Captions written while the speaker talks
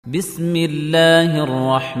بسم الله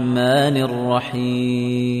الرحمن الرحيم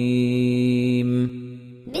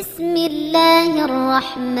بسم الله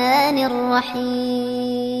الرحمن الرحيم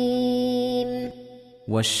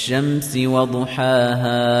والشمس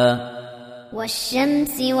وضحاها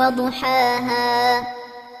والشمس وضحاها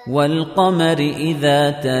والقمر إذا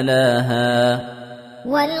تلاها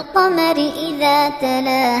والقمر إذا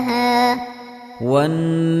تلاها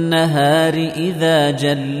والنهار إذا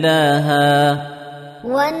جلاها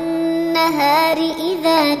والنهار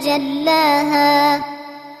إذا جلاها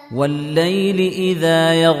والليل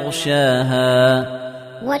إذا يغشاها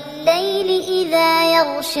والليل إذا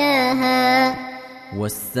يغشاها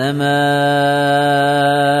والسماء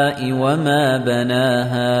وما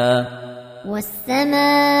بناها والسماء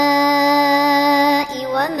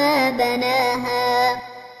وما بناها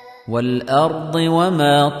والأرض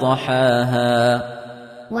وما طحاها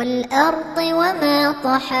والأرض وما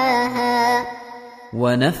طحاها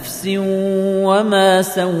ونفس وما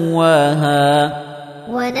سواها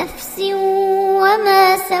ونفس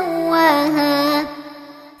وما سواها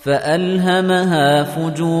فألهمها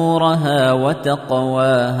فجورها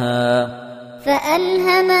وتقواها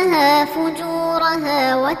فألهمها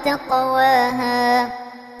فجورها وتقواها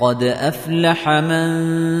قد أفلح من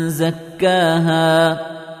زكاها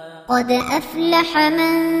قد أفلح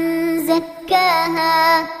من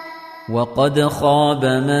زكاها وقد خاب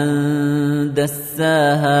من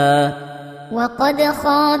دساها وقد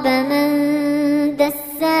خاب من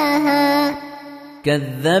دساها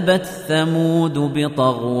كذبت ثمود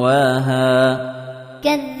بطغواها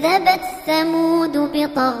كذبت ثمود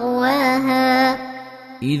بطغواها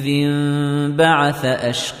إذ انبعث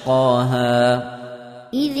أشقاها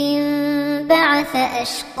إذ انبعث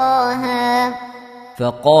أشقاها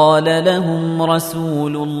فقال لهم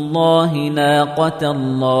رسول الله ناقة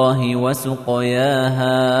الله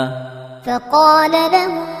وسقياها فقال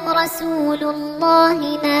لهم رسول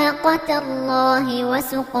الله ناقة الله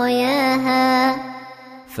وسقياها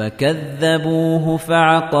فكذبوه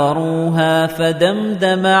فعقروها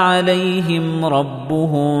فدمدم عليهم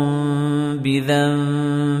ربهم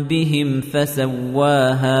بذنبهم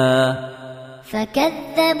فسواها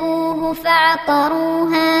فكذبوه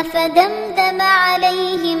فعقروها فدمدم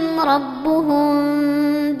عليهم ربهم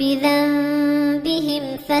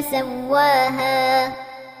بذنبهم فسواها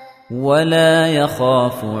ولا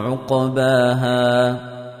يخاف عقباها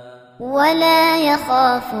ولا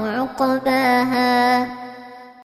يخاف عقباها